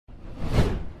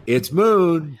It's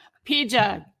Moon.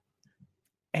 Pjugg.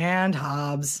 And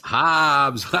Hobbs.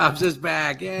 Hobbs is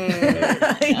back.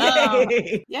 Yay.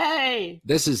 Yay. Yay.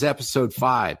 This is episode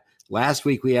 5. Last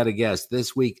week we had a guest.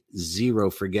 This week,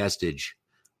 0 for guestage.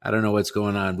 I don't know what's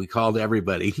going on. We called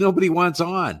everybody. Nobody wants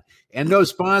on. And no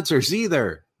sponsors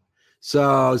either.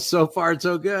 So far,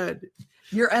 so good.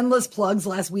 Your endless plugs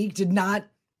last week did not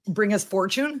bring us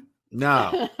fortune?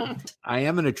 No. I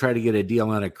am going to try to get a deal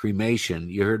on a cremation.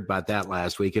 You heard about that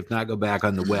last week. If not, go back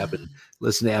on the web and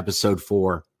listen to episode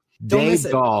 4. Dave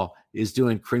Dahl is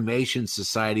doing Cremation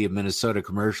Society of Minnesota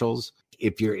commercials.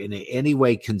 If you're in any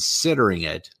way considering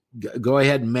it, go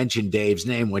ahead and mention Dave's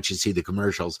name once you see the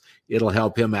commercials. It'll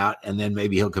help him out, and then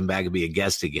maybe he'll come back and be a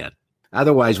guest again.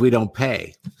 Otherwise, we don't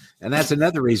pay. And that's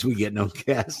another reason we get no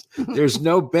guests. There's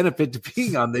no benefit to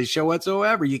being on this show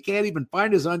whatsoever. You can't even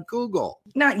find us on Google.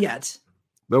 Not yet.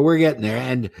 But we're getting there.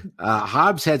 And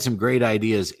Hobbs had some great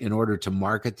ideas in order to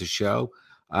market the show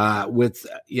with,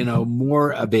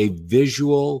 more of a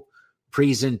visual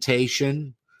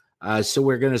presentation. So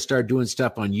we're going to start doing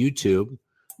stuff on YouTube.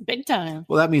 Big time.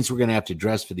 Well, that means we're going to have to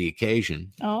dress for the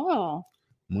occasion. Oh.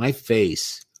 My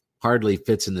face hardly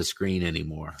fits in the screen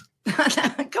anymore.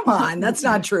 Come on, that's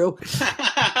not true.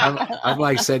 I'm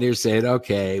like sitting here saying,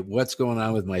 okay, what's going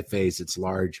on with my face? It's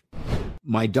large.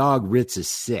 My dog Ritz is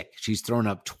sick. She's thrown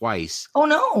up twice. Oh,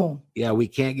 no. Yeah, we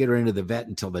can't get her into the vet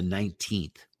until the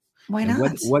 19th. Why not?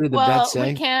 What did the vet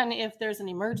say? We can if there's an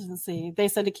emergency. They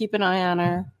said to keep an eye on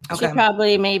her. Okay. She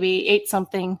probably maybe ate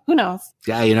something. Who knows?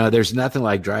 Yeah, there's nothing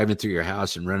like driving through your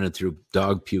house and running through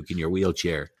dog puke in your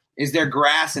wheelchair. Is there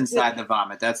grass inside the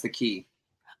vomit? That's the key.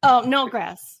 Oh, no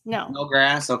grass. No. No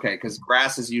grass? Okay, because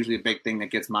grass is usually a big thing that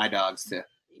gets my dogs to.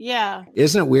 Yeah.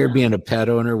 Isn't it weird being a pet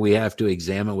owner? We have to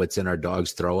examine what's in our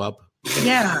dog's throw up.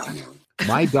 Yeah.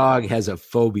 My dog has a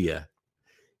phobia.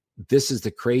 This is the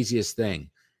craziest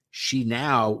thing. She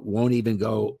now won't even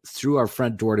go through our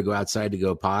front door to go outside to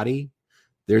go potty.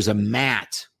 There's a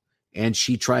mat, and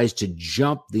she tries to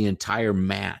jump the entire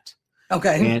mat.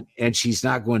 Okay. And she's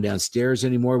not going downstairs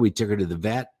anymore. We took her to the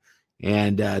vet.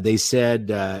 And they said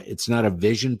it's not a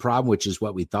vision problem, which is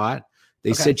what we thought.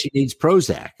 They said she needs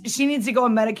Prozac. She needs to go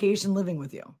on medication living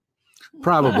with you.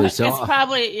 Probably so. It's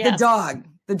probably, yeah. The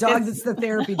dog that's the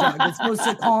therapy dog. It's supposed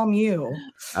to calm you.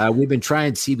 We've been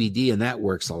trying CBD, and that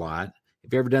works a lot.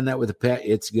 Have you ever done that with a pet?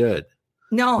 It's good.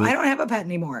 No, I don't have a pet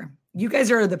anymore. You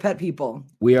guys are the pet people.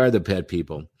 We are the pet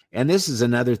people. And this is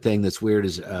another thing that's weird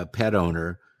as a pet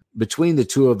owner. Between the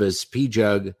two of us,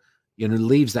 Pjugg,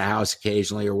 leaves the house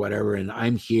occasionally or whatever, and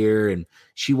I'm here, and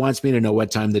she wants me to know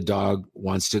what time the dog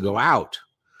wants to go out,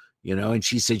 and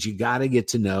she says, you got to get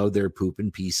to know their poop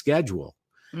and pee schedule.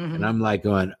 Mm-hmm. And I'm like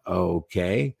going,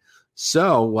 okay.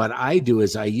 So what I do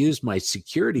is I use my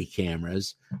security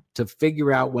cameras to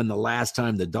figure out when the last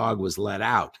time the dog was let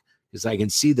out, because I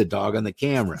can see the dog on the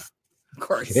camera. Of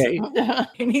course. Okay?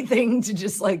 Anything to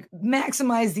just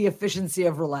maximize the efficiency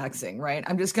of relaxing, right?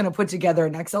 I'm just going to put together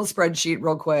an Excel spreadsheet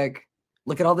real quick.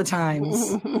 Look at all the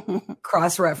times,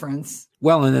 cross-reference.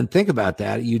 Well, and then think about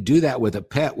that. You do that with a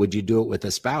pet. Would you do it with a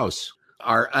spouse?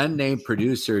 Our unnamed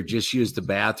producer just used the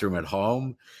bathroom at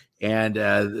home, and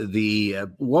the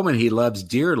woman he loves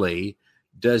dearly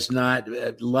does not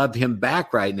love him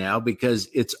back right now because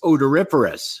it's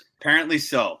odoriferous. Apparently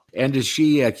so. And does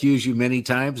she accuse you many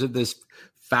times of this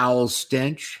foul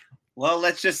stench? Well,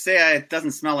 let's just say it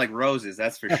doesn't smell like roses.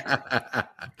 That's for sure.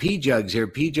 Pjugg's here.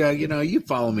 Pjugg, you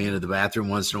follow me into the bathroom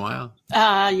once in a while.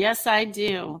 Yes, I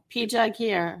do. Pjugg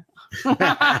here.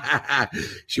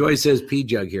 She always says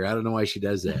Pjugg here. I don't know why she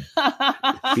does that.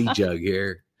 Pjugg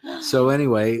here. So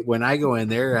anyway, when I go in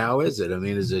there, how is it? I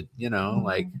mean, is it,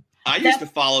 like... I used to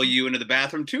follow you into the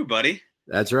bathroom too, buddy.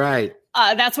 That's right.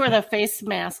 That's where the face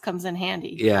mask comes in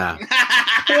handy. Yeah.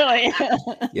 Really?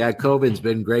 Yeah, COVID's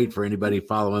been great for anybody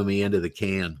following me into the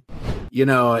can.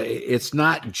 It's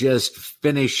not just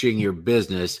finishing your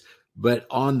business, but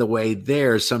on the way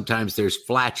there, sometimes there's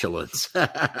flatulence.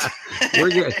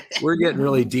 We're getting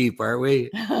really deep, aren't we?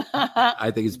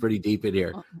 I think it's pretty deep in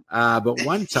here. But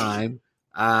one time,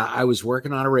 I was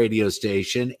working on a radio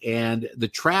station, and the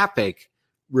traffic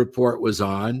report was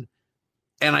on,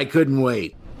 and I couldn't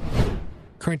wait.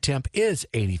 Current temp is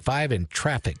 85 and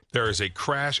traffic. There is a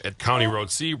crash at County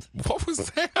Road C. What was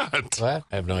that? What?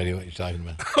 I have no idea what you're talking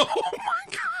about. Oh,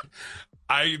 my God.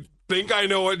 I think I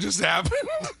know what just happened.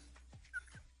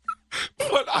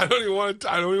 But I don't even want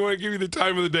to give you the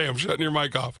time of the day. I'm shutting your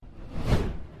mic off.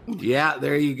 Yeah,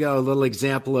 there you go. A little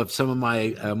example of some of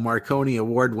my Marconi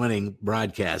award-winning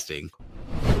broadcasting.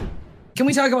 Can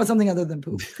we talk about something other than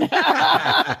poop?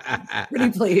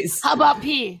 Pretty please. How about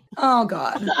pee? Oh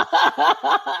God.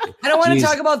 I don't want to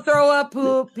talk about throw up,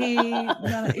 poop, pee.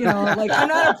 Like I'm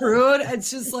not a prude.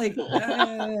 It's just like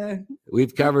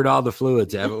we've covered all the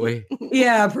fluids, haven't we?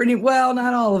 Yeah, pretty well,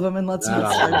 not all of them. And let's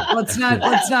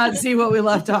not see what we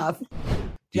left off.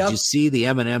 Did you see the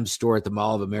M&M store at the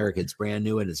Mall of America? It's brand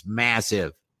new and it's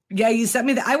massive. Yeah, you sent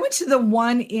me that. I went to the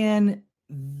one in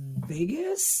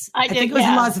Vegas. I think it was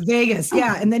in Las Vegas.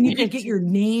 Yeah, and then you could get your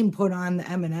name put on the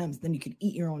M&Ms. Then you could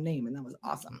eat your own name, and that was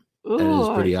awesome. Ooh, that is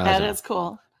pretty awesome. That is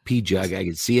cool. Pjugg, I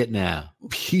can see it now.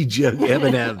 Pjugg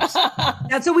M&Ms.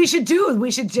 That's what we should do.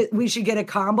 We should get a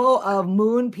combo of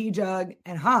Moon, Pjugg,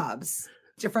 and Hobbs.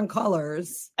 Different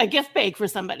colors. A gift bag for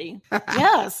somebody.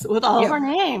 Yes, with all of our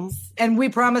names. And we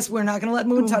promise we're not going to let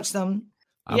Moon touch them.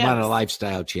 I'm on a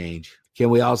lifestyle change. Can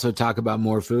we also talk about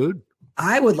more food?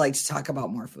 I would like to talk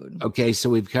about more food. Okay, so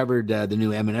we've covered the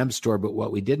new M&M store, but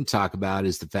what we didn't talk about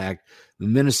is the fact the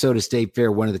Minnesota State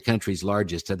Fair, one of the country's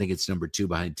largest, I think it's number 2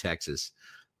 behind Texas.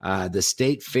 The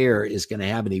State Fair is going to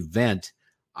have an event,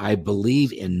 I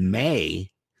believe, in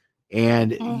May.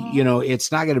 And,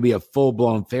 it's not going to be a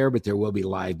full-blown fair, but there will be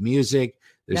live music.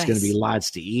 There's going to be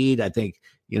lots to eat. I think,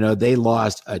 they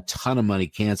lost a ton of money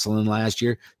canceling last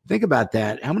year. Think about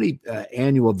that. How many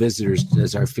annual visitors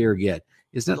does our fair get?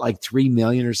 Isn't it like 3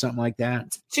 million or something like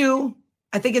that? 2.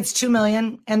 I think it's 2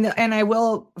 million. And I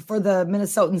will, for the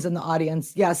Minnesotans in the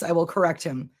audience, yes, I will correct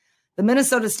him. The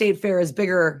Minnesota State Fair is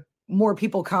bigger. More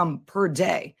people come per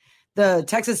day. The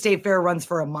Texas State Fair runs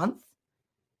for a month,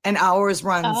 and ours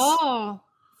runs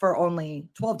for only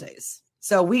 12 days.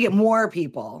 So we get more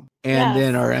people. And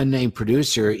then our unnamed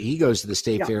producer, he goes to the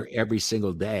State Fair every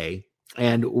single day.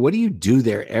 And what do you do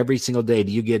there every single day?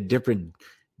 Do you get different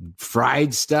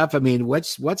fried stuff? I mean,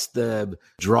 what's the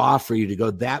draw for you to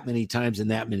go that many times and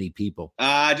that many people?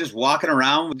 Just walking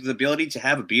around with the ability to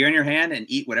have a beer in your hand and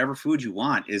eat whatever food you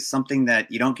want is something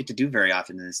that you don't get to do very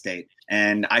often in the state.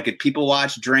 And I could people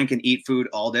watch, drink, and eat food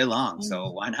all day long.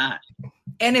 So why not?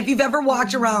 And if you've ever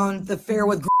walked around the fair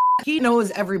with he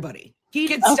knows everybody. He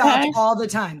gets stopped all the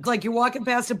time. Like you're walking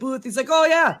past a booth. He's like, oh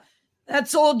yeah,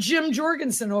 that's old Jim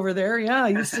Jorgensen over there. Yeah, I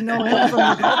used to know him from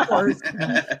the golf course.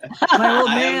 My old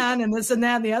man, and this and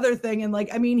that and the other thing. And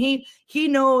he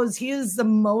knows, he is the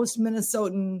most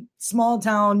Minnesotan, small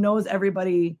town, knows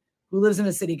everybody who lives in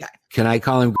a city guy. Can I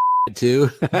call him too?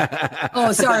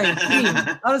 Oh, sorry. G.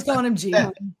 I was calling him G.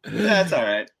 That's all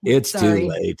right. It's too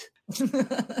late.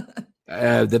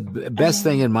 The best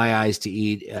thing in my eyes to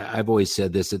eat, I've always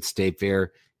said this at State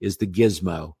Fair, is the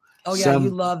gizmo. Oh, yeah, you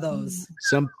love those.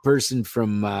 Some person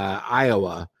from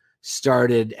Iowa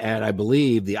started at, I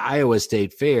believe, the Iowa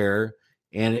State Fair,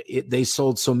 and they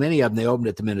sold so many of them, they opened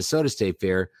at the Minnesota State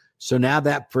Fair. So now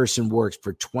that person works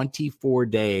for 24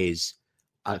 days,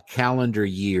 a calendar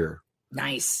year.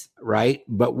 Nice. Right?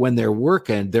 But when they're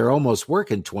working, they're almost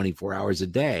working 24 hours a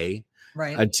day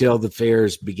until the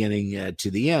fair's beginning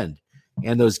to the end.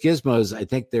 And those gizmos, I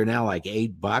think they're now like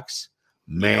 $8.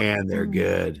 Man, they're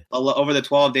good. Over the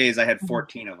 12 days, I had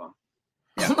 14 of them.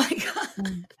 Yeah. Oh, my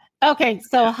God. Okay,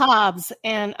 so Hobbs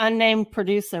and unnamed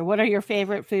producer, what are your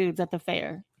favorite foods at the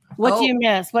fair? What do you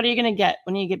miss? What are you going to get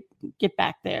when you get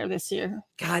back there this year?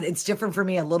 God, it's different for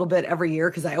me a little bit every year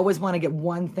because I always want to get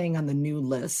one thing on the new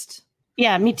list.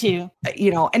 Yeah, me too.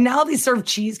 And now they serve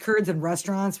cheese curds in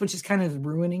restaurants, which is kind of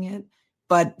ruining it.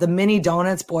 But the mini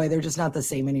donuts, boy, they're just not the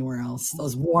same anywhere else.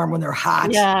 Those warm when they're hot.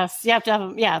 Yes, you have to have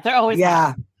them. Yeah, they're always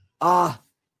hot.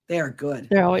 They are good.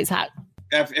 They're always hot.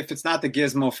 If it's not the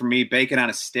gizmo for me, bacon on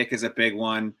a stick is a big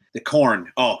one. The corn.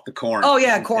 Oh, the corn. Oh,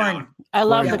 yeah, corn. I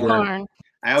love the corn.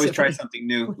 I always try something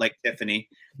new, like Tiffany.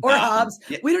 Or Hobbs.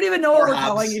 We don't even know what we're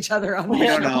calling each other on. We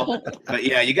don't know. But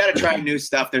yeah, you got to try new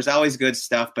stuff. There's always good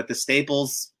stuff, but the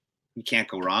staples, you can't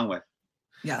go wrong with.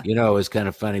 Yeah. It was kind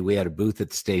of funny. We had a booth at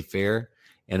the State Fair,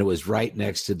 and it was right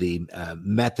next to the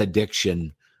meth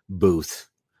addiction booth.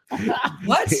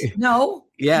 What? No.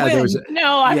 Yeah. There was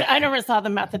I never saw the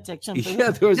meth addiction booth. Yeah,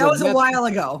 that was a while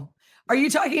ago. Are you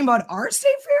talking about our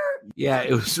State Fair? Yeah,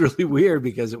 it was really weird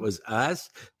because it was us,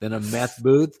 then a meth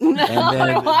booth, and then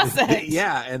it wasn't.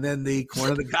 Yeah, and then the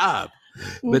corn of the cob.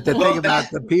 But the thing about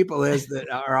the people is that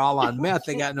are all on meth,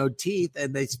 they got no teeth,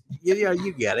 and they,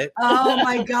 you get it. Oh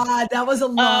my God, that was a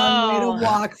long way to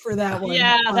walk for that one.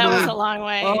 Yeah, that was a long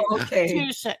way. Oh, okay.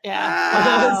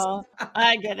 Wow.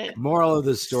 I get it. Moral of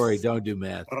the story: don't do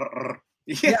meth.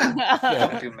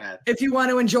 Don't do meth. If you want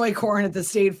to enjoy corn at the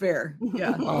State Fair.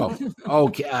 Yeah.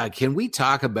 Can we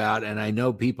talk about, and I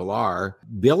know people are,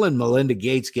 Bill and Melinda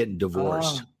Gates getting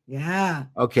divorced. Yeah.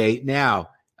 Okay, now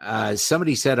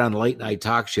somebody said on a late night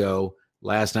talk show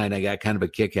last night. I got kind of a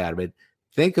kick out of it.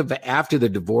 Think of after the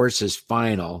divorce is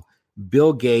final,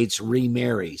 Bill Gates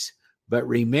remarries, but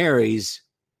remarries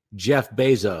Jeff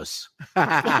Bezos.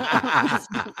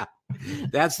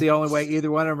 That's the only way either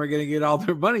one of them are going to get all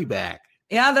their money back.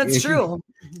 Yeah, that's true.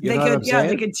 They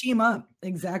could team up.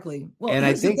 Exactly. Well, and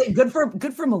I think good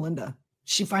for Melinda.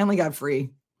 She finally got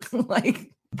free.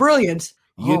 Like, brilliant.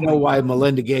 You know why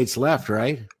Melinda Gates left,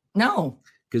 right? No.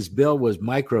 Because Bill was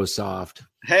Microsoft.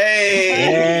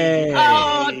 Hey.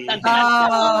 Oh,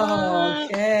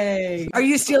 okay. Are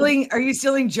you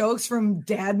stealing jokes from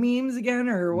dad memes again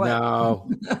or what?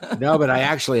 No, but I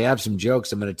actually have some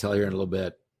jokes I'm going to tell here in a little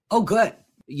bit. Oh, good.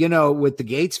 You know, with the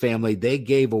Gates family, they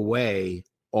gave away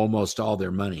almost all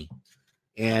their money.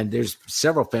 And there's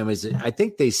several families that I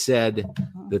think they said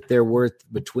that they're worth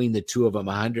between the two of them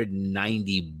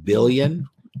 $190 billion.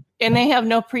 And they have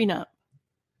no prenup.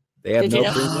 They have no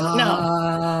prenup? No.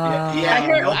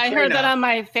 I heard that on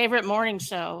my favorite morning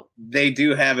show. They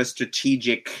do have a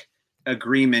strategic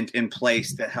agreement in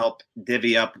place to help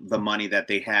divvy up the money that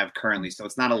they have currently. So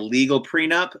it's not a legal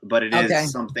prenup, but it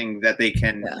is something that they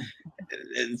can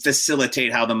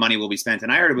facilitate how the money will be spent.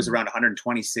 And I heard it was around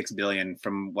 $126 billion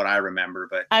from what I remember,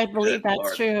 but I believe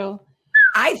that's true.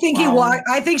 I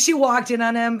think she walked in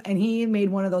on him and he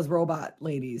made one of those robot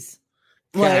ladies.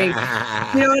 Like,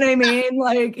 you know what I mean?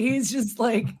 Like, he's just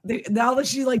like, now that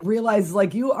she like realizes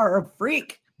like you are a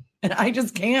freak and I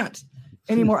just can't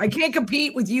anymore. I can't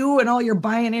compete with you and all your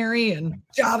binary and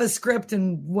JavaScript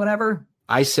and whatever.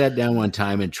 I sat down one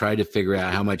time and tried to figure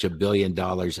out how much $1 billion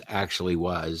actually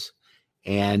was.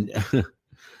 And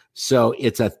so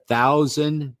it's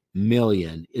 1,000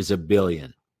 million is $1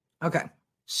 billion. Okay.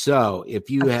 So if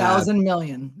you have 1,000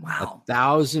 million, wow.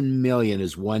 1,000 million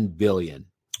is 1 billion.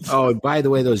 Oh, and by the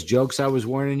way, those jokes I was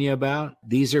warning you about,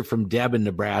 these are from Deb in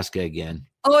Nebraska again.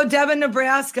 Oh, Deb in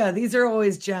Nebraska. These are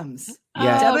always gems.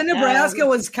 Yeah. Deb in Nebraska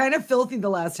was kind of filthy the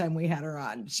last time we had her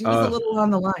on. She was a little on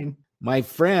the line. My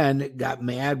friend got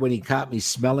mad when he caught me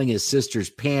smelling his sister's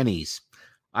panties.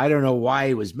 I don't know why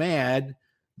he was mad.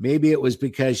 Maybe it was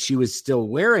because she was still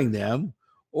wearing them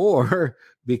or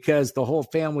because the whole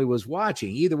family was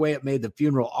watching. Either way, it made the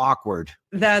funeral awkward.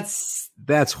 That's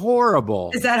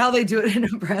horrible. Is that how they do it in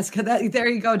Nebraska? There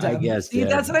you go, Deb. I guess. See,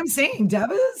 that's what I'm saying.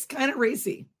 Deb is kind of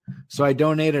racy. So I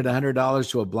donated $100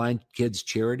 to a blind kids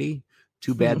charity.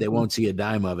 Too bad they won't see a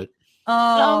dime of it.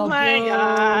 Oh my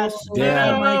gosh.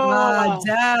 Deb. Oh my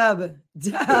God,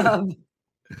 Deb.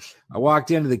 I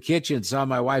walked into the kitchen, saw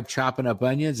my wife chopping up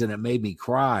onions, and it made me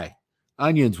cry.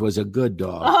 Onions was a good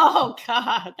dog. Oh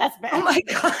God, that's bad. Oh my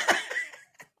God.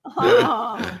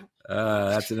 Oh.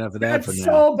 That's enough of that for now. That's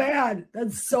so bad.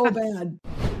 That's so bad.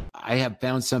 I have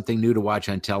found something new to watch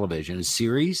on television, a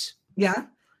series. Yeah.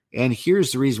 And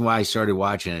here's the reason why I started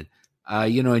watching it.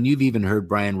 And you've even heard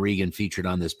Brian Regan featured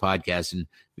on this podcast, and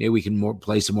maybe we can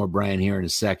play some more Brian here in a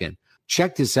second.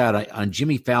 Check this out. On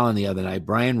Jimmy Fallon the other night,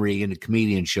 Brian Regan, a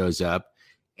comedian, shows up,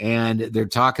 and they're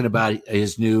talking about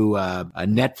his new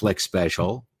Netflix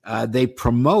special. They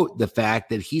promote the fact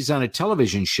that he's on a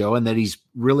television show and that he's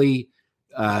really,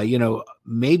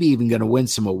 maybe even going to win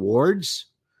some awards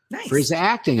for his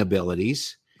acting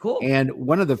abilities. Cool. And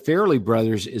one of the Farrelly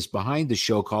brothers is behind the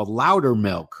show called Louder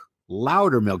Milk.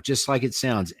 Louder Milk, just like it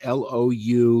sounds,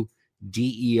 Louder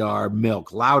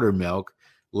Milk, Louder Milk.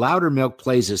 Louder Milk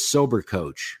plays a sober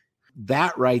coach.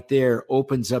 That right there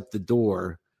opens up the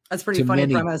door. That's pretty funny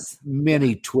premise.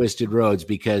 Many twisted roads,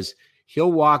 because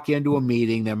he'll walk into a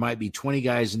meeting. There might be 20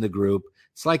 guys in the group.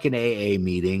 It's like an AA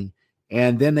meeting.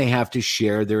 And then they have to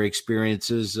share their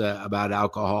experiences about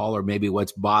alcohol, or maybe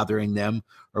what's bothering them,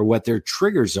 or what their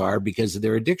triggers are because of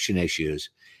their addiction issues.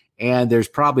 And there's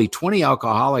probably 20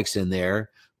 alcoholics in there,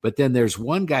 but then there's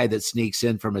one guy that sneaks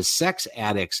in from a sex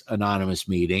addicts anonymous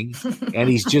meeting, and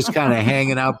he's just kind of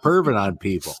hanging out perving on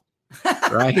people,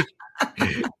 right?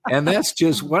 And that's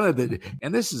just one of the,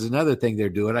 and this is another thing they're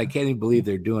doing. I can't even believe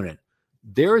they're doing it.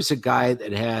 There is a guy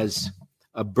that has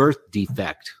a birth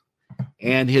defect,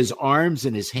 and his arms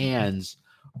and his hands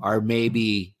are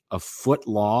maybe a foot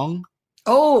long.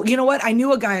 Oh, you know what? I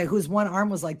knew a guy whose one arm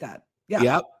was like that. Yeah.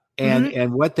 Yep.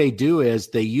 And what they do is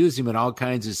they use him in all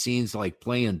kinds of scenes, like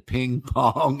playing ping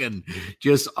pong and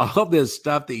just all this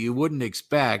stuff that you wouldn't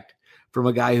expect from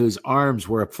a guy whose arms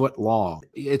were a foot long.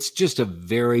 It's just a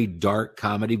very dark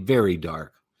comedy, very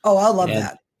dark. Oh, I love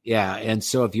that. Yeah. And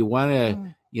so if you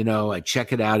want to,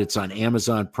 check it out, it's on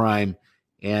Amazon Prime.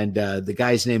 And the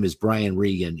guy's name is Brian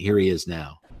Regan. Here he is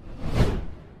now.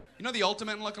 You know the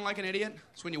ultimate in looking like an idiot?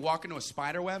 It's when you walk into a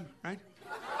spider web, right?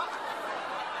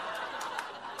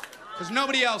 Because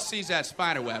nobody else sees that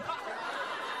spider web.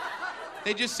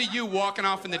 They just see you walking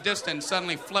off in the distance,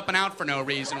 suddenly flipping out for no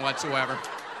reason whatsoever.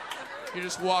 You're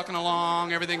just walking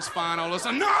along, everything's fine. All of a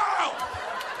sudden, no! Ah!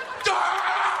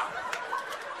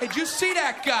 Hey, did you see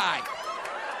that guy?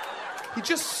 He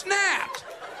just snapped.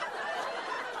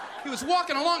 He was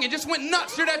walking along and just went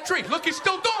nuts through that tree. Look, he's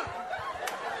still doing it.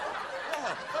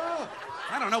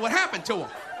 I don't know what happened to him.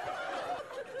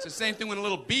 It's the same thing when a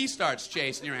little bee starts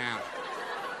chasing you around.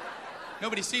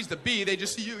 Nobody sees the bee, they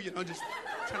just see you, just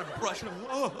trying to brush it.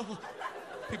 Oh.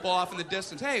 People off in the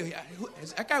distance. Hey,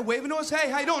 is that guy waving to us?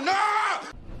 Hey, how you doing?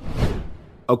 No!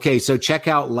 Okay, so check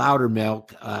out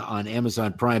Loudermilk on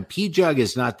Amazon Prime. Pjugg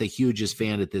is not the hugest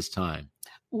fan at this time.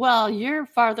 Well, you're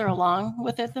farther along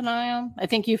with it than I am. I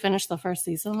think you finished the first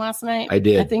season last night. I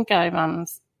did. I think I'm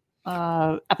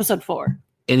on episode 4.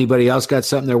 Anybody else got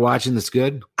something they're watching that's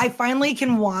good? I finally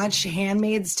can watch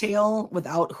Handmaid's Tale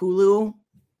without Hulu.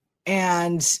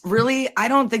 And really, I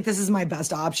don't think this is my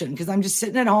best option because I'm just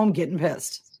sitting at home getting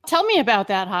pissed. Tell me about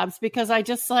that, Hobbs, because I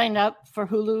just signed up for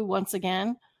Hulu once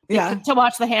again to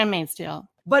watch The Handmaid's Tale.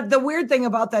 But the weird thing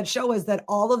about that show is that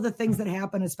all of the things that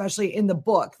happen, especially in the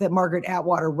book that Margaret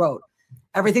Atwater wrote,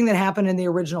 everything that happened in the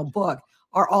original book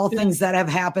are all things that have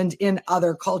happened in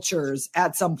other cultures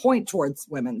at some point towards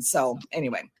women. So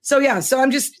anyway, so I'm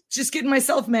just getting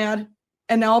myself mad.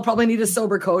 And now I'll probably need a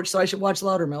sober coach, so I should watch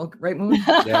Loudermilk, right, Moon?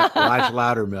 Yeah, watch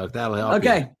Loudermilk. That'll help.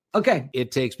 Okay.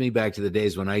 It takes me back to the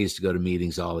days when I used to go to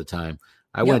meetings all the time.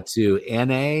 I went to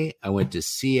NA, I went to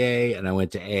CA, and I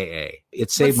went to AA. It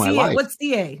saved my life. What's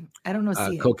CA? I don't know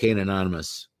CA. Cocaine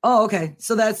Anonymous. Oh, okay.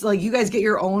 So that's like you guys get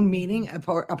your own meeting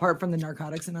apart from the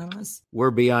Narcotics Anonymous?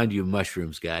 We're beyond you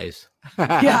mushrooms, guys.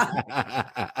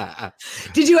 Yeah.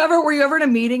 Were you ever in a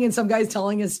meeting and some guy's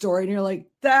telling his story and you're like,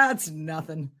 that's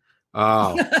nothing?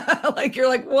 Oh. You're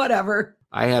like, whatever.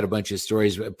 I had a bunch of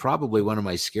stories. Probably one of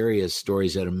my scariest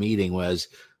stories at a meeting was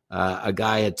a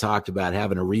guy had talked about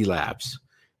having a relapse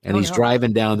and he's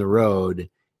driving down the road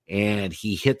and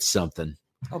he hit something.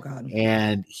 Oh, God.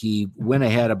 And he went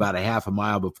ahead about a half a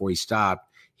mile before he stopped.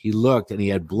 He looked and he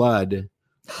had blood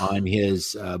on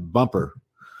his bumper.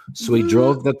 So he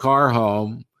drove the car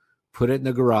home, put it in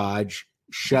the garage,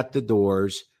 shut the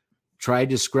doors,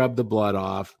 tried to scrub the blood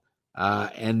off.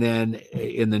 And then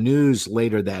in the news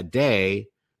later that day,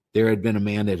 there had been a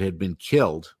man that had been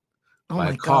killed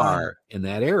by a car in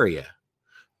that area.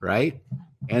 Right.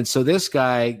 And so this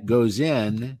guy goes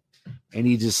in and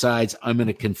he decides, I'm going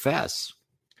to confess.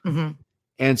 Mm-hmm.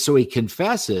 And so he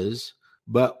confesses,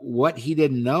 but what he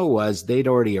didn't know was they'd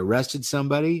already arrested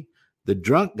somebody. The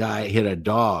drunk guy hit a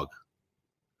dog.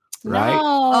 Right.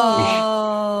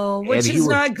 Oh, which is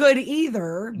not good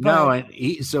either. But... No. And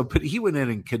he went in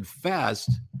and confessed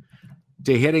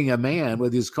to hitting a man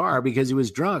with his car because he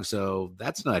was drunk. So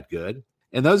that's not good.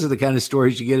 And those are the kind of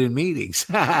stories you get in meetings.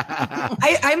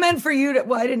 I meant for you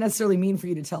to, I didn't necessarily mean for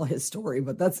you to tell his story,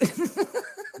 but that's,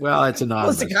 well, it's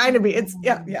anonymous. Supposed to kind of be. It's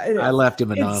it I left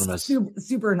him anonymous.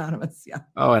 Super anonymous. Yeah.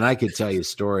 Oh, and I could tell you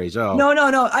stories. Oh,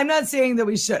 no. I'm not saying that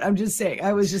we should. I'm just saying,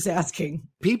 I was just asking.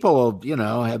 People,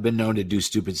 have been known to do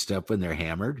stupid stuff when they're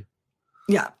hammered.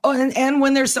 Yeah. Oh, and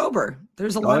when they're sober,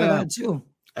 there's a lot of that too.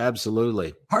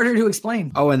 Absolutely. Harder to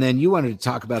explain. Oh, and then you wanted to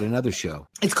talk about another show.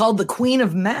 It's called The Queen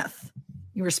of Meth.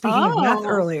 You were speaking of meth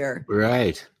earlier.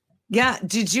 Right. Yeah.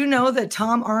 Did you know that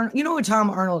Tom Arnold, you know who Tom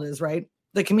Arnold is, right?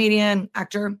 The comedian,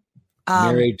 actor.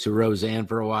 Married to Roseanne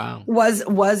for a while.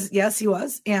 Yes, he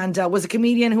was. And was a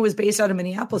comedian who was based out of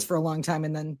Minneapolis for a long time.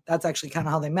 And then that's actually kind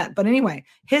of how they met. But anyway,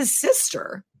 his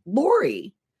sister,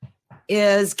 Lori,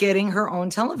 is getting her own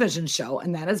television show.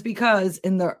 And that is because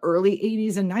in the early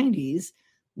 80s and 90s,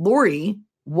 Lori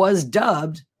was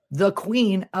dubbed the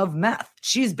Queen of Meth.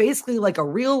 She's basically like a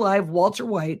real live Walter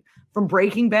White from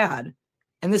Breaking Bad.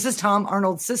 And this is Tom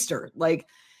Arnold's sister. Like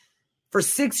for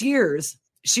 6 years,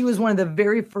 she was one of the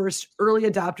very first early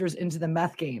adopters into the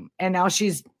meth game. And now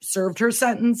she's served her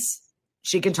sentence.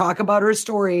 She can talk about her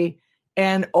story.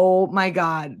 And oh my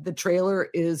God, the trailer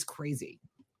is crazy.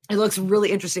 It looks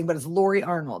really interesting, but it's Lori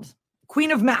Arnold,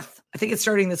 Queen of Meth. I think it's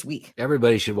starting this week.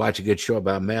 Everybody should watch a good show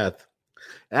about meth.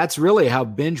 That's really how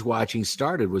binge watching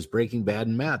started, was Breaking Bad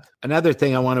and meth. Another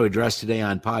thing I want to address today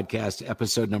on podcast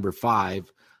episode number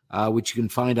 5, which you can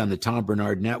find on the Tom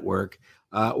Bernard Network,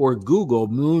 or Google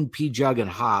Moon, Pjugg, and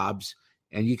Hobbs,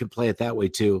 and you can play it that way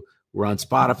too. We're on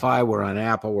Spotify, we're on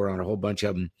Apple, we're on a whole bunch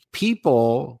of them.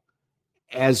 People,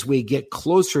 as we get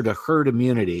closer to herd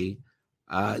immunity,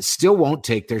 still won't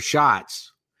take their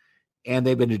shots. And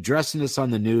they've been addressing this on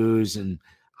the news, and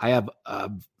I have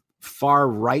far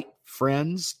right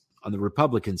friends on the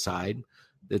Republican side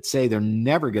that say they're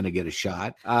never going to get a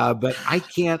shot. But I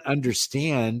can't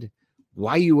understand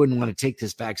why you wouldn't want to take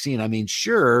this vaccine. I mean,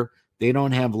 sure, they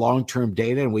don't have long-term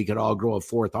data and we could all grow a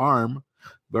fourth arm,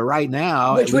 but right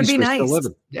now, which would be nice.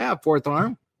 Yeah, fourth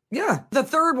arm. Yeah, the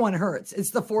third one hurts.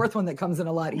 It's the fourth one that comes in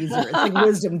a lot easier. It's like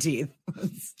wisdom teeth.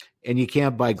 And you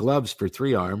can't buy gloves for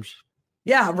 3 arms.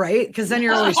 Yeah, right. Because then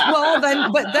you're always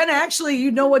but then actually you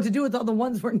know what to do with all the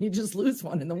ones where you just lose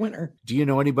one in the winter. Do you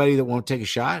know anybody that won't take a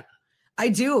shot? I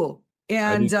do.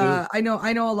 And I know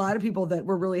a lot of people that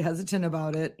were really hesitant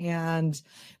about it.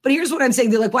 But here's what I'm saying.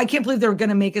 They're like, well, I can't believe they're going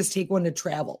to make us take one to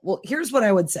travel. Well, here's what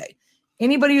I would say.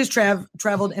 Anybody who's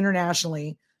traveled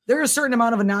internationally, there are a certain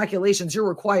amount of inoculations you're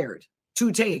required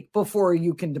to take before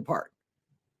you can depart.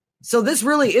 So this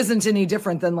really isn't any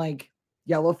different than like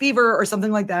yellow fever or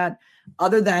something like that,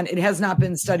 other than it has not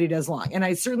been studied as long. And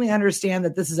I certainly understand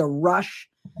that this is a rush,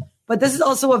 but this is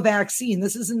also a vaccine.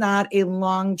 This is not a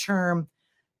long-term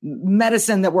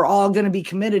medicine that we're all going to be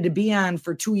committed to be on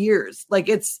for 2 years. Like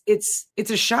it's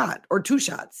a shot or 2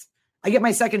 shots. I get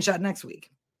my second shot next week.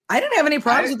 I didn't have any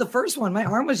problems with the first one. My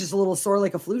arm was just a little sore,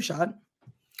 like a flu shot.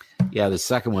 Yeah, the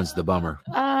second one's the bummer.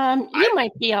 You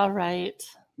might be all right.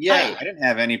 Yeah, I didn't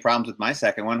have any problems with my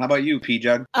second one. How about you,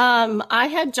 Pjugg? I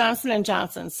had Johnson &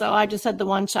 Johnson, so I just had the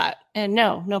 1 shot, and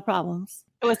no problems.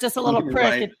 It was just a little prick.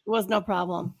 Right. It was no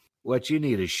problem. What you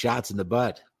need is shots in the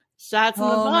butt. Shots in the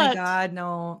butt. Oh my God,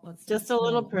 no! Just a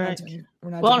little prick.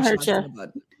 Won't hurt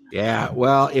you. Yeah,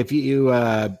 well, if you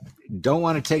don't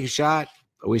want to take a shot,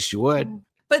 I wish you would.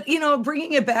 But,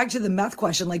 bringing it back to the meth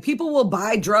question, like people will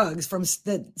buy drugs from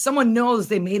that someone knows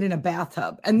they made in a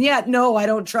bathtub. And yet, no, I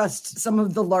don't trust some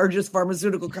of the largest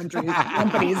pharmaceutical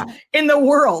companies in the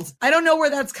world. I don't know where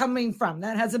that's coming from.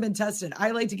 That hasn't been tested.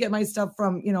 I like to get my stuff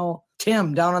from,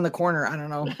 Tim down on the corner. I don't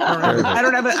know. I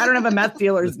don't have a meth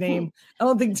dealer's name. I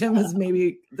don't think Tim is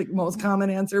maybe the most common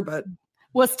answer, but.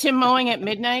 Was Tim mowing at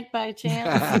midnight by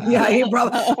chance? Yeah, he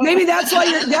probably. Maybe that's why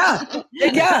you're. Yeah.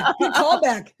 Good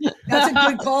callback. That's a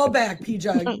good callback,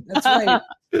 Pjugg. That's right.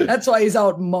 That's why he's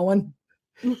out mowing.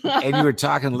 And you were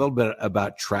talking a little bit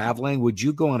about traveling. Would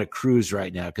you go on a cruise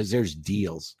right now? Because there's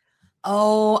deals.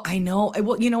 Oh, I know.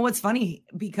 Well, you know what's funny?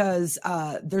 Because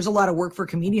there's a lot of work for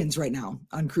comedians right now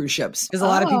on cruise ships because a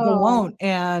lot of people won't.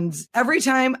 And every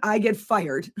time I get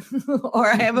fired or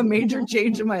I have a major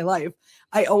change in my life,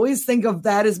 I always think of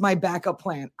that as my backup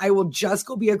plan. I will just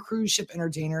go be a cruise ship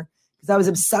entertainer because I was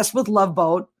obsessed with Love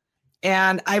Boat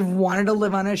and I've wanted to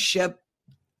live on a ship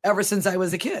ever since I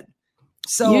was a kid.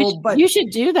 So, but you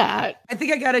should do that. I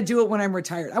think I got to do it when I'm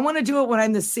retired. I want to do it when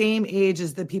I'm the same age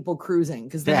as the people cruising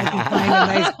because then I can find a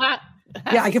nice.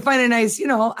 Yeah, I could find a nice.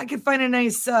 I could find a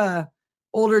nice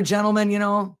older gentleman.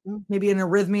 Maybe an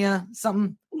arrhythmia,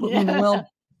 something. Put me in the will.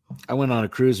 I went on a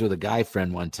cruise with a guy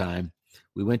friend one time.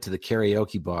 We went to the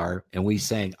karaoke bar and we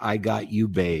sang "I Got You,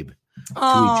 Babe" to each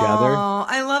other. Oh,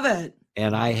 I love it.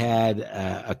 And I had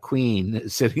a queen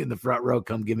sitting in the front row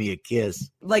come give me a kiss.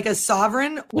 Like a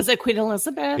sovereign? Was it Queen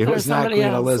Elizabeth? It was not Queen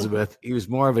Elizabeth. He was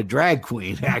more of a drag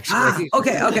queen, actually.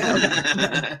 Okay.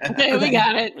 Okay, we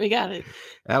got it.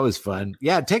 That was fun.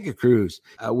 Yeah, take a cruise.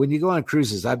 When you go on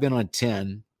cruises, I've been on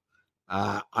 10.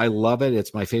 I love it.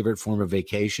 It's my favorite form of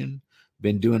vacation.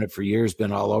 Been doing it for years,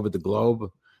 been all over the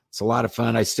globe. It's a lot of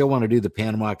fun. I still want to do the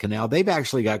Panama Canal. They've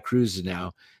actually got cruises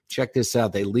now. Check this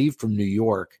out. They leave from New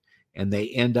York and they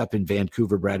end up in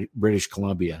Vancouver, British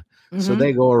Columbia. Mm-hmm. So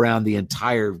they go around the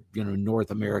entire,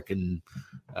 North American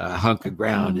hunk of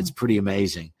ground. It's pretty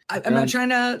amazing. I'm not trying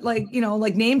to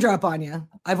like name drop on you.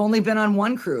 I've only been on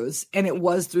one cruise and it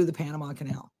was through the Panama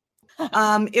Canal.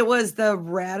 It was the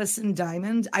Radisson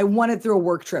Diamond. I won it through a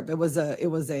work trip. It was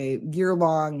a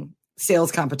year-long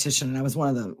sales competition. And I was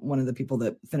one of the people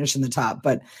that finished in the top,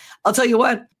 but I'll tell you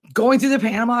what, going through the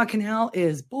Panama Canal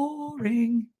is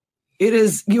boring. It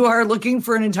is. You are looking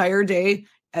for an entire day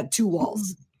at 2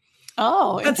 walls.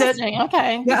 Oh, that's it.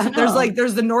 Okay. Yeah.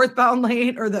 There's the northbound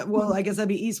lane I guess that'd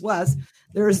be east-west.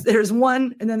 There's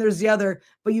one and then there's the other,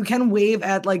 but you can wave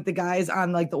at like the guys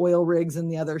on like the oil rigs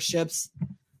and the other ships.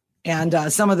 And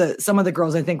some of the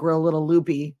girls I think were a little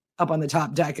loopy up on the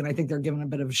top deck. And I think they're giving a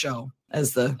bit of a show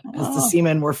as the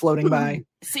seamen were floating by.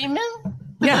 Seamen?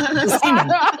 Yeah. The seamen.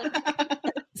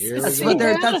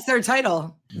 That's their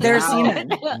title. They're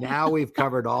seamen. Now we've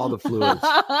covered all the fluids.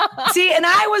 See, and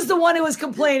I was the one who was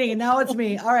complaining, and now it's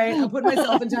me. All right, I'm putting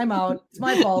myself in timeout. It's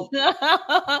my fault.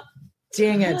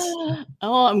 Dang it.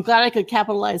 Oh, I'm glad I could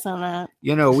capitalize on that.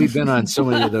 We've been on so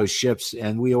many of those ships,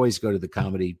 and we always go to the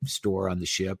Comedy Store on the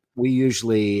ship. We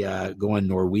usually go on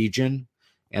Norwegian,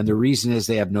 and the reason is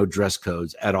they have no dress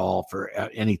codes at all for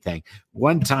anything.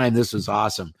 One time, this was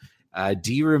awesome.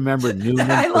 Do you remember Newman?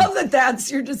 I love that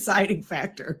that's your deciding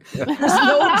factor. There's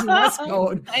no dress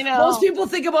code. I know. Most people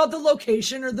think about the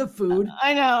location or the food.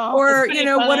 I know. Or,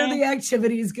 what are the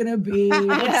activities going to be?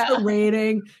 What's the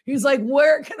rating? He's like,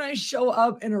 where can I show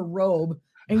up in a robe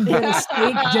and get a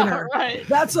steak dinner? Right.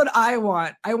 That's what I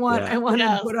want. I want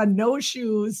to put on no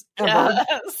shoes ever.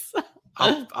 Yes.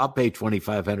 I'll pay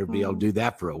 $2,500. I'll do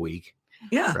that for a week.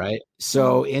 Yeah. Right.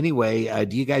 So anyway,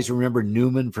 do you guys remember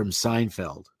Newman from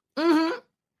Seinfeld? Mm-hmm.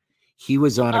 He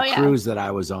was on a cruise that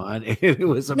I was on. It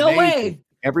was amazing. No way.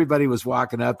 Everybody was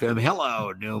walking up to him.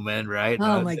 Hello, Newman. Right.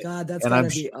 Oh my God. That's going to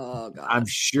be, oh God. I'm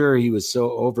sure he was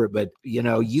so over it, but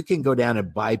you can go down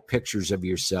and buy pictures of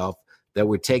yourself that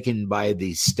were taken by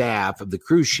the staff of the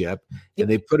cruise ship, and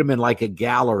they put them in like a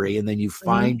gallery, and then you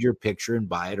find your picture and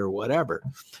buy it or whatever.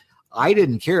 I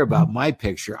didn't care about my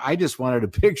picture. I just wanted a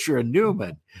picture of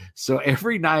Newman. So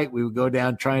every night we would go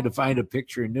down trying to find a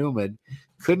picture of Newman,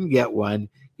 couldn't get one.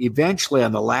 Eventually,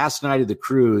 on the last night of the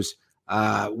cruise,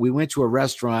 we went to a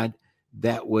restaurant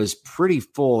that was pretty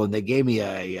full, and they gave me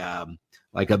a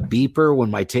beeper when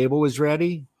my table was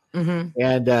ready. Mm-hmm.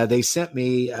 And they sent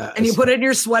me. And you put it in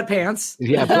your sweatpants.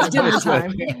 Yeah, it's dinner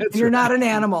time. You're not an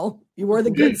animal. You wore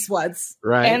the good sweats,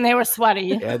 right? And they were sweaty.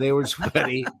 Yeah, they were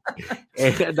sweaty.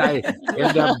 And I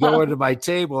end up going to my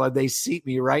table, and they seat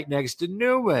me right next to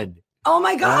Newman. Oh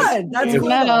my God, that's cool.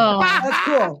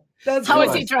 That's cool. How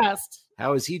was he dressed?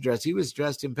 How was he dressed? He was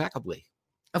dressed impeccably.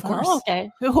 Of course. Oh,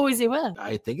 okay. Who is he with?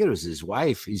 I think it was his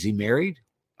wife. Is he married?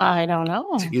 I don't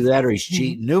know. Either that or he's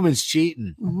cheating. Newman's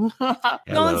cheating.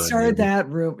 Don't start that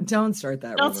rumor. Don't start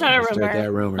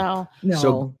that rumor. No.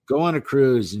 So go on a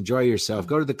cruise, enjoy yourself.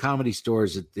 Go to the comedy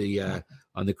stores at the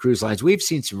on the cruise lines. We've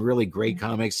seen some really great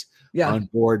comics on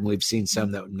board, and we've seen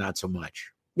some that not so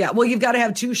much. Yeah, well, you've got to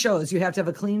have two shows. You have to have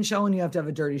a clean show and you have to have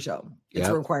a dirty show. It's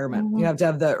a requirement. You have to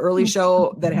have the early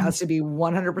show that has to be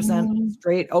 100%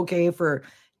 straight, okay, for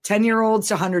 10-year-olds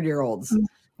to 100-year-olds.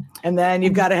 And then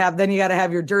you got to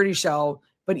have your dirty show.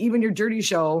 But even your dirty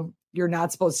show, you're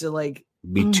not supposed to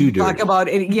be too dirty. Talk about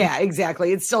it. Yeah,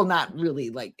 exactly. It's still not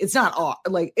really it's not R.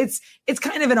 It's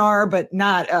kind of an R, but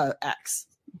not X.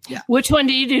 Yeah. Which one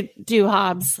do you do,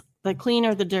 Hobbs? The clean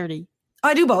or the dirty?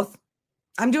 I do both.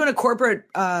 I'm doing a corporate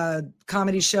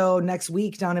comedy show next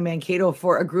week down in Mankato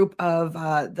for a group of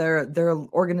their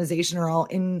organization are all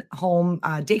in-home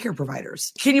daycare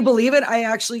providers. Can you believe it? I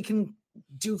actually can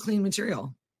do clean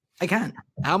material. I can.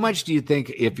 How much do you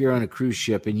think if you're on a cruise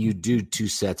ship and you do 2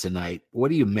 sets a night, what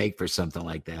do you make for something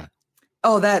like that?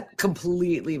 Oh, that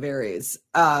completely varies.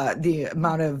 The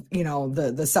amount of,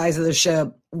 the size of the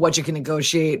ship, what you can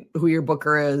negotiate, who your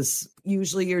booker is.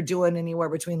 Usually you're doing anywhere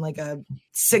between a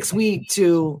 6-week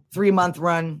to 3-month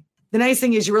run. The nice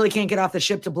thing is you really can't get off the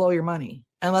ship to blow your money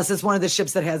unless it's one of the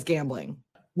ships that has gambling,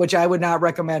 which I would not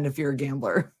recommend if you're a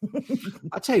gambler.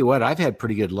 I'll tell you what, I've had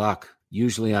pretty good luck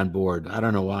usually on board. I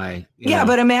don't know why.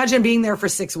 But imagine being there for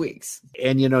 6 weeks.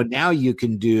 And, now you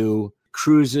can do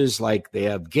cruises, like they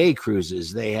have gay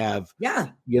cruises. They have,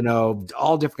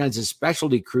 all different kinds of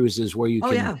specialty cruises where you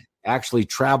can actually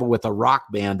travel with a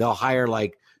rock band. They'll hire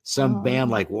some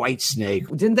band like Whitesnake.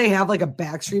 Didn't they have a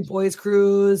Backstreet Boys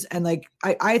cruise? And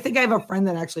I think I have a friend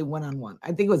that actually went on one.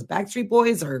 I think it was Backstreet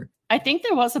Boys I think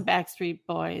there was a Backstreet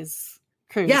Boys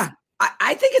cruise. Yeah.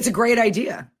 I think it's a great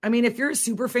idea. I mean, if you're a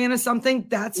super fan of something,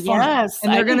 that's fun. Yes,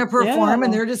 and they're going to perform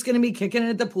and they're just going to be kicking it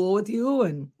at the pool with you.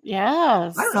 And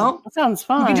yes, I don't know. That sounds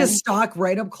fun. You can just stalk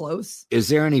right up close. Is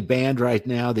there any band right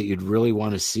now that you'd really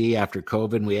want to see after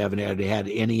COVID? We haven't had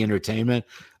any entertainment.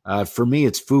 For me,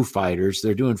 it's Foo Fighters.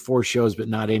 They're doing 4 shows, but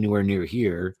not anywhere near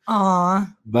here.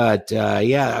 But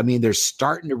they're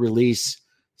starting to release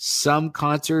some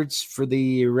concerts for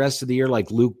the rest of the year, like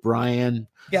Luke Bryan.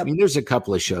 Yep. I mean, there's a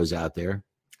couple of shows out there.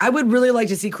 I would really like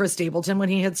to see Chris Stapleton when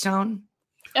he hits town.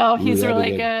 Oh, he's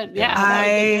really good. Yeah.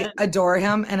 I adore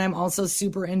him. And I'm also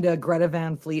super into Greta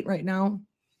Van Fleet right now.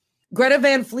 Greta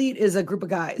Van Fleet is a group of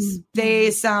guys. Mm-hmm.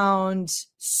 They sound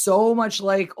so much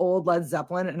like old Led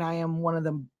Zeppelin. And I am one of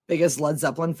the biggest Led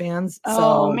Zeppelin fans.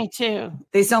 Oh, me too.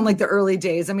 They sound like the early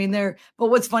days. I mean, but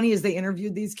what's funny is they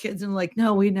interviewed these kids and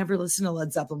no, we never listened to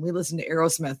Led Zeppelin. We listened to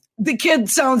Aerosmith. The kid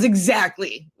sounds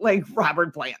exactly like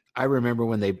Robert Plant. I remember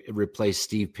when they replaced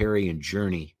Steve Perry in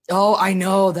Journey. Oh, I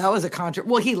know. That was a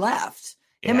well, he left.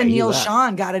 Him and Neil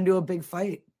Sean got into a big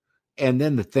fight. And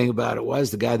then the thing about it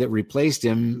was the guy that replaced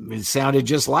him, it sounded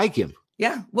just like him.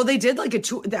 Yeah. Well, they did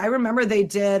I remember they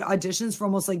did auditions for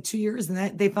almost 2 years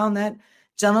and they found that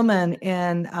gentleman,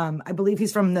 and I believe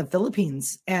he's from the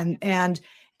Philippines. And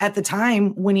at the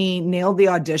time when he nailed the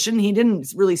audition, he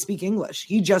didn't really speak English.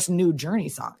 He just knew Journey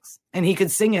songs, and he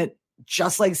could sing it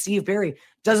just like Steve Perry.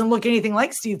 Doesn't look anything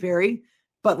like Steve Perry,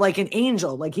 but like an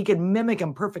angel. Like he could mimic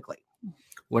him perfectly.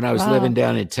 When I was living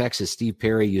down in Texas, Steve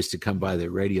Perry used to come by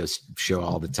the radio show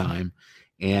all the time.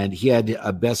 And he had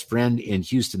a best friend in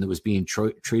Houston that was being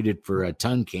treated for a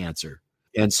tongue cancer.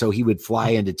 And so he would fly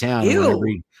into town.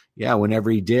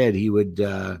 Whenever he did, he would,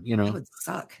 that would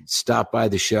suck. Stop by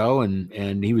the show.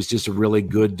 And he was just a really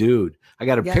good dude. I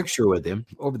got a picture with him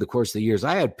over the course of the years.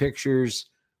 I had pictures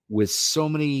with so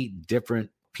many different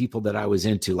people that I was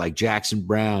into, like Jackson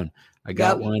Brown. I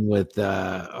got one with,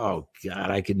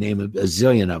 I could name a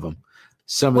zillion of them.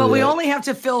 We only have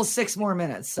to fill 6 more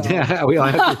minutes. So yeah, we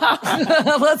only have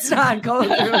to. Let's not go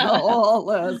through the whole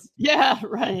list. Yeah,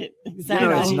 right.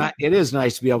 Exactly. It is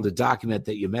nice to be able to document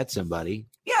that you met somebody.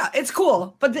 Yeah, it's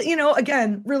cool. But,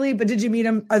 again, really, but did you meet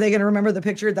them? Are they going to remember the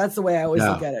picture? That's the way I always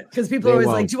look at it. Because people are always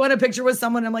like, do you want a picture with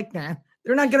someone? I'm like, nah,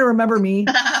 they're not going to remember me.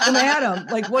 I'm Adam.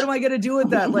 Like, what am I going to do with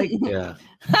that? Like,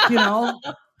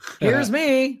 here's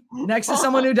me next to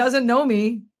someone who doesn't know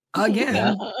me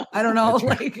again. I don't know.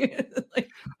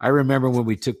 I remember when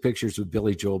we took pictures with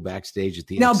Billy Joel backstage at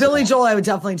the Now, Billy Joel, I would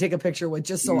definitely take a picture with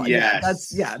just so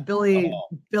Billy.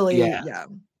 Yeah.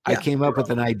 I came up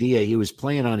with an idea. He was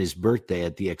playing on his birthday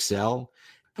at the Excel.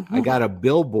 I got a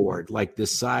billboard like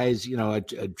this size, a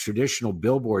traditional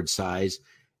billboard size.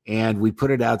 And we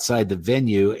put it outside the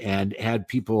venue and had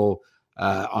people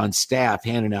on staff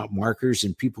handing out markers,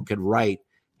 and people could write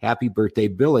 "Happy Birthday,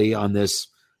 Billy" on this,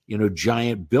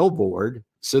 giant billboard.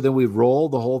 So then we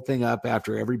rolled the whole thing up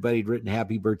after everybody'd written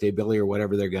 "Happy Birthday, Billy" or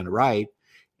whatever they're going to write.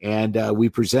 And we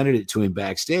presented it to him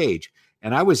backstage.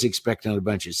 And I was expecting a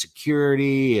bunch of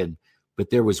security,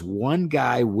 but there was one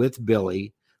guy with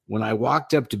Billy. When I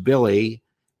walked up to Billy,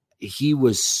 he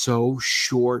was so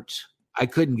short. I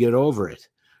couldn't get over it.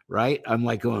 Right. I'm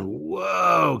like going,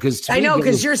 whoa. Because you're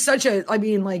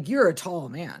you're a tall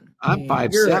man. I'm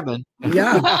 5'7".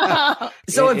 Yeah.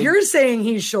 So if you're saying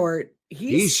he's short,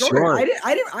 he's short.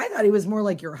 I thought he was more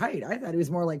like your height. I thought he was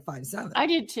more like 5'7". I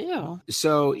did too.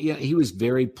 So he was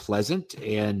very pleasant,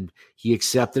 and he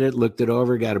accepted it, looked it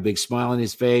over, got a big smile on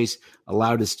his face,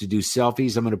 allowed us to do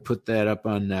selfies. I'm going to put that up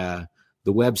on the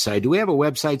website. Do we have a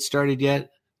website started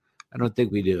yet? I don't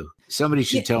think we do. Somebody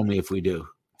should tell me if we do.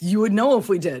 You would know if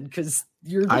we did, because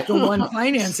you're the one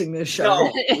financing this show.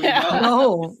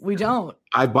 No, we don't.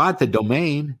 I bought the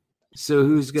domain. So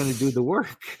who's going to do the work?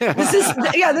 This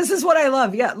is what I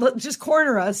love. Yeah. Just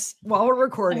corner us while we're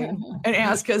recording and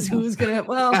ask us who's going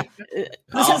to,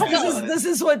 this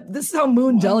is how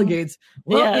Moon delegates.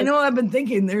 Well, I've been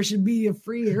thinking there should be a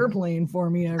free airplane for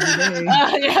me every day.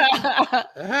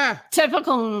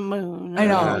 Typical Moon. I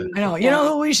know. You know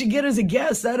who we should get as a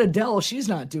guest? That Adele. She's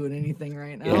not doing anything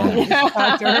right now.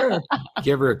 Talk to her.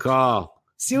 Give her a call.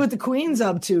 See what the Queen's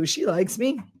up to. She likes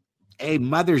me. Hey,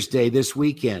 Mother's Day this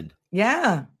weekend.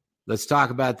 Yeah. Let's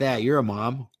talk about that. You're a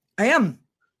mom. I am.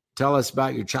 Tell us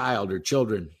about your child or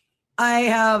children. I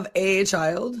have a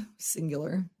child,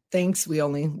 singular. Thanks. We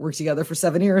only worked together for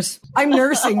 7 years. I'm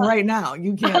nursing right now.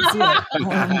 You can't see it.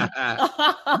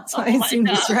 That's why I seem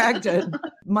distracted.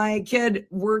 My kid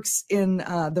works in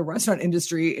the restaurant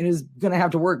industry and is going to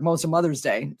have to work most of Mother's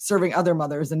Day, serving other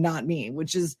mothers and not me,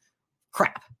 which is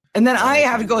crap. And then I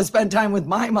have to go spend time with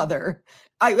my mother,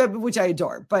 which I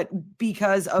adore, but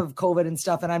because of COVID and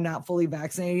stuff, and I'm not fully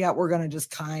vaccinated yet, we're going to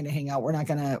just kind of hang out. We're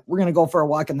going to go for a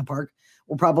walk in the park.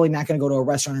 We're probably not going to go to a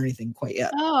restaurant or anything quite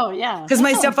yet. Oh yeah. Because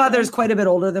my stepfather is quite a bit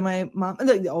older than my mom.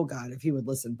 Oh God, if he would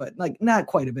listen, but not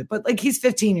quite a bit, but he's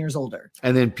 15 years older.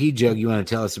 And then Pjugg, you want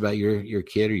to tell us about your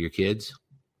kid or your kids?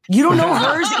 You don't know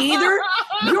hers either?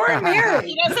 You're married.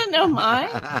 He doesn't know mine.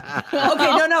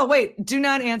 Okay, no, wait. Do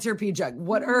not answer Pjugg.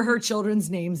 What are her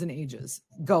children's names and ages?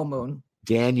 Go, Moon.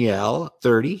 Danielle,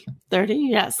 30. 30,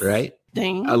 yes. Right.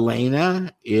 Ding.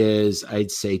 Elena is,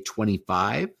 I'd say,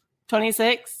 25.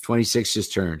 26. 26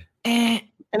 just turned. In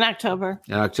October.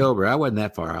 In October. I wasn't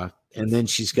that far off. And then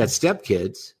she's got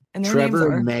stepkids. And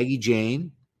Trevor and Maggie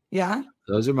Jane. Yeah.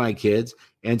 Those are my kids.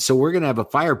 And so we're going to have a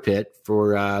fire pit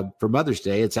for Mother's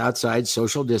Day. It's outside,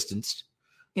 social distanced.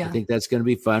 Yeah. I think that's going to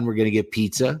be fun. We're going to get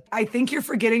pizza. I think you're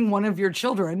forgetting one of your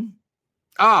children.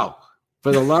 Oh,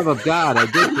 for the love of God, I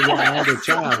did forget my other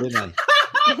child, didn't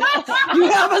I? You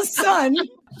have a son.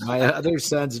 My other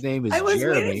son's name is Jeremy. I was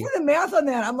waiting for the math on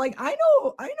that. I'm like, I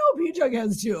know Pjugg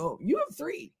has 2. You have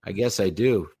 3. I guess I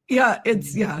do. Yeah,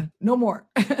 no more.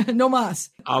 No mas.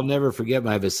 I'll never forget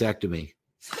my vasectomy.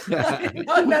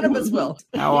 None of us will.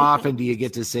 How often do you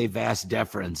get to say vas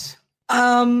deferens?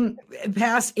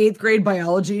 Past 8th grade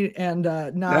biology and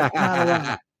not a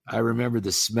lot. I remember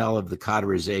the smell of the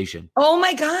cauterization. Oh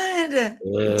my God.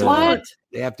 What?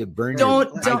 They have to burn.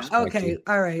 Don't. Okay.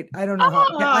 All right. I don't know how.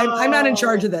 I'm not in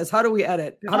charge of this. How do we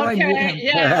edit? How do I mute him?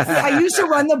 Yes. I used to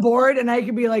run the board and I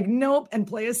could be like, nope, and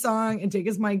play a song and take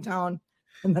his mic down.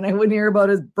 And then I wouldn't hear about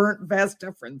his burnt vas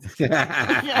deferens.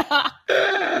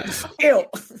 Ew.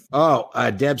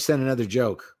 Oh, Deb sent another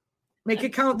joke. Make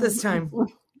it count this time.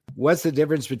 What's the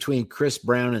difference between Chris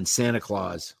Brown and Santa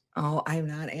Claus? Oh, I'm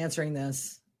not answering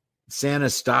this. Santa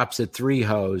stops at 3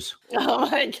 hoes. Oh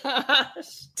my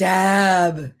gosh.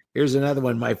 Deb. Here's another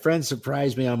one. My friend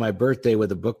surprised me on my birthday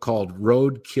with a book called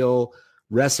Roadkill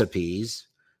Recipes.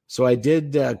 So I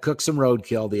did cook some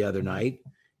roadkill the other night,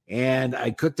 and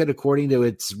I cooked it according to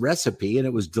its recipe, and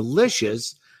it was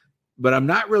delicious, but I'm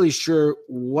not really sure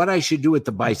what I should do with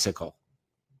the bicycle.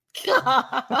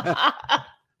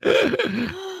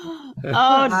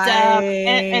 Oh, Deb.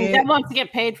 And Deb wants to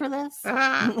get paid for this?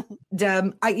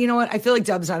 Deb, you know what? I feel like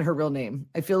Deb's not her real name.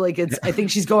 I think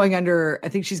she's going under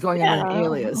an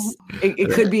alias.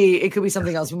 It could be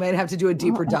something else. We might have to do a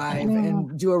deeper dive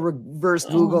and do a reverse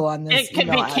Google on this. It could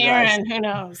be Karen. Who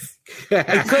knows?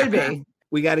 It could be.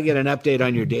 We got to get an update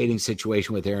on your dating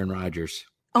situation with Aaron Rodgers.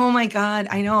 Oh my God.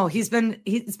 I know. It's been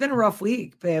a rough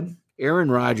week, babe.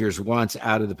 Aaron Rodgers wants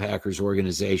out of the Packers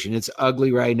organization. It's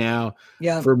ugly right now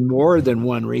for more than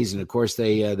one reason. Of course,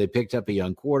 they picked up a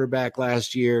young quarterback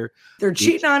last year. They're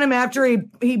cheating on him after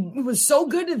he was so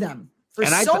good to them for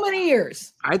many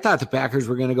years. I thought the Packers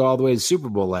were going to go all the way to the Super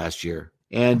Bowl last year.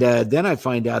 And then I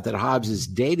find out that Hobbs is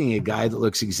dating a guy that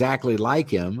looks exactly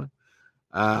like him.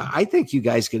 I think you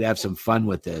guys could have some fun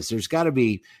with this. There's got to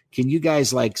be, can you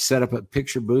guys like set up a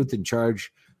picture booth and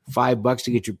charge $5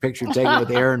 to get your picture taken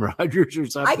with Aaron Rodgers or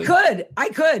something? I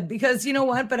could, because you know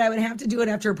what? But I would have to do it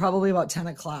after probably about 10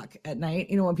 o'clock at night,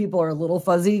 when people are a little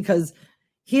fuzzy, because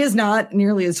he is not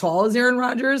nearly as tall as Aaron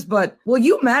Rodgers. But, well,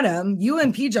 you met him. You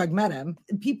and Pjugg met him.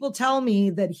 People tell me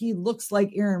that he looks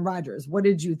like Aaron Rodgers. What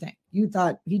did you think? You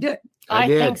thought he did? I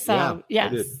think so.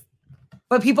 Yeah, yes.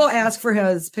 But people ask for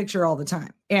his picture all the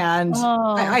time. And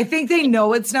I think they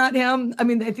know it's not him. I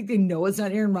mean, I think they know it's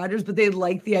not Aaron Rodgers, but they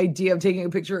like the idea of taking a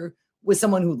picture with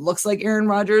someone who looks like Aaron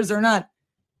Rodgers. They're not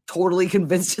totally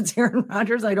convinced it's Aaron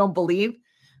Rodgers, I don't believe.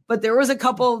 But there's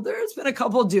been a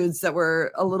couple dudes that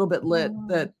were a little bit lit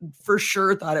that for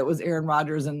sure thought it was Aaron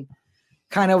Rodgers and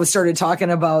kind of started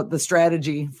talking about the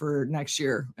strategy for next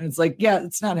year. And it's like, yeah,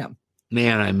 it's not him.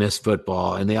 Man, I miss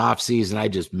football. In the off season, I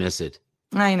just miss it.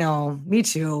 I know. Me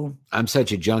too. I'm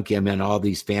such a junkie. I'm in all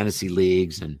these fantasy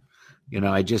leagues and,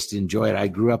 I just enjoy it. I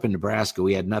grew up in Nebraska.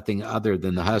 We had nothing other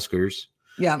than the Huskers.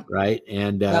 Yeah. Right.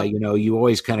 And, you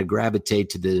always kind of gravitate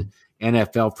to the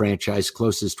NFL franchise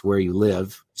closest to where you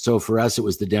live. So for us, it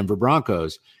was the Denver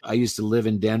Broncos. I used to live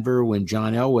in Denver when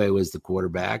John Elway was the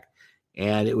quarterback.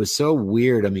 And it was so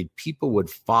weird. I mean, people would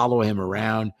follow him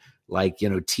around like,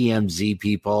 TMZ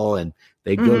people, and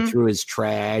they'd go through his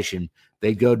trash, and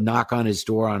they'd go knock on his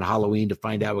door on Halloween to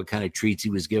find out what kind of treats he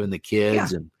was giving the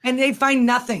kids. Yeah. And they find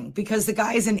nothing because the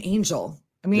guy is an angel.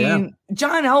 I mean,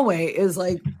 John Elway is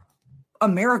like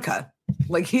America.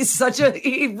 Like he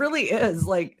really is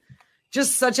like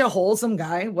just such a wholesome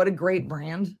guy. What a great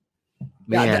brand.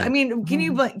 Man. Yeah. I mean, can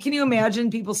you imagine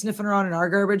people sniffing around in our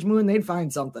garbage moon? They'd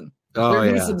find something.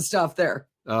 There'd be some stuff there.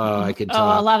 Oh, I can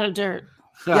tell. A lot of dirt.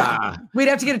 Yeah. We'd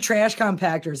have to get a trash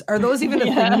compactors. Are those even a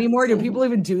thing anymore? Do people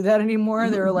even do that anymore?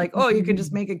 They were like, oh, you can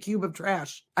just make a cube of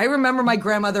trash. I remember my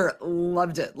grandmother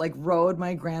loved it, like rode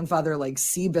my grandfather like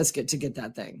Seabiscuit to get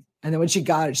that thing. And then when she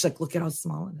got it, she's like, look at how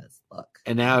small it is. Look.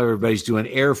 And now everybody's doing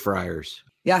air fryers.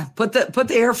 Yeah, put the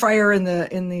air fryer in the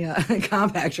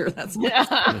compactor. That's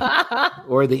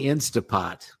or the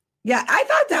Instapot. Yeah, I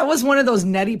thought that was one of those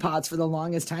neti pots for the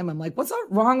longest time. I'm like, what's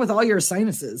wrong with all your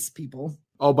sinuses, people?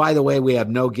 Oh, by the way, we have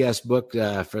no guest booked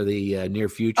for the near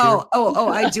future. Oh!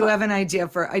 I do have an idea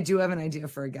for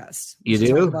a guest. You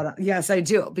do? Yes, I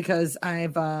do, because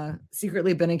I've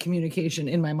secretly been in communication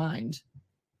in my mind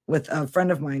with a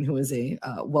friend of mine who is a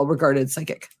well-regarded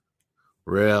psychic.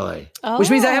 Really? Oh. Which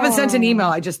means I haven't sent an email.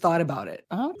 I just thought about it.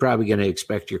 Oh. Probably going to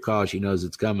expect your call. She knows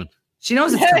it's coming. She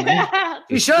knows it's coming.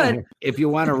 You should. If you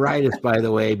want to write us, by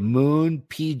the way, Moon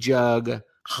Pjugg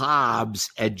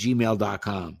Hobbs at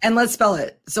gmail.com. And let's spell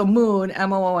it. So Moon,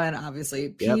 Moon, obviously.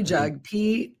 Pjugg,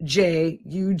 Pjugg. G.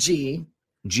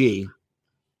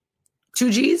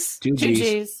 2 G's? 2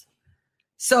 G's.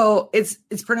 So it's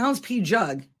pronounced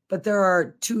Pjugg, but there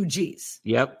are 2 G's.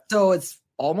 Yep. So it's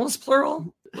almost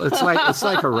plural. It's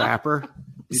like a rapper.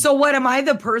 So what, am I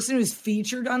the person who's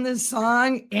featured on this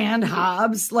song and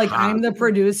Hobbs? Like Hobbs. I'm the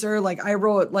producer. Like I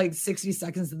wrote like 60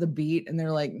 seconds of the beat and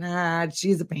they're like, nah,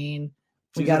 she's a pain.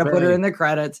 We got to put her in the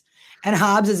credits. And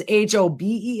Hobbs is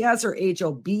Hobbes or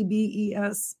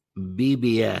Hobbes?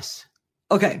 BBS.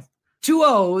 Okay. 2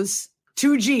 O's,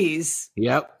 2 G's.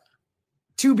 Yep.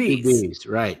 2 B's. 2 B's,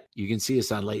 right. You can see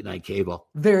us on late night cable.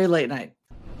 Very late night.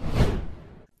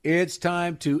 It's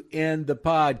time to end the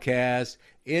podcast.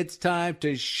 It's time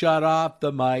to shut off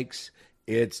the mics.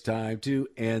 It's time to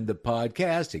end the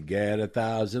podcast and get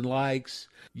 1,000 likes.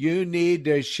 You need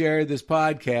to share this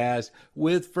podcast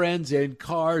with friends in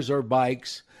cars or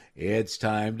bikes. It's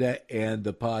time to end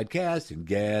the podcast and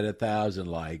get 1,000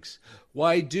 likes.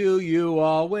 Why do you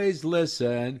always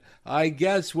listen? I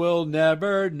guess we'll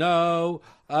never know.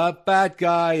 A fat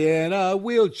guy in a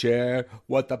wheelchair.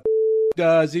 What the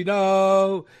does he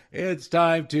know? It's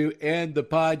time to end the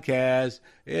podcast.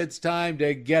 It's time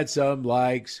to get some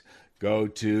likes. Go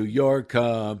to your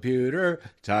computer,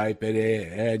 type it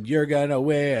in, you're gonna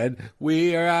win.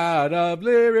 We are out of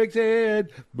lyrics in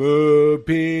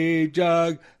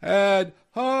Pjugg and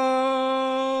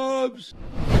Hobbs.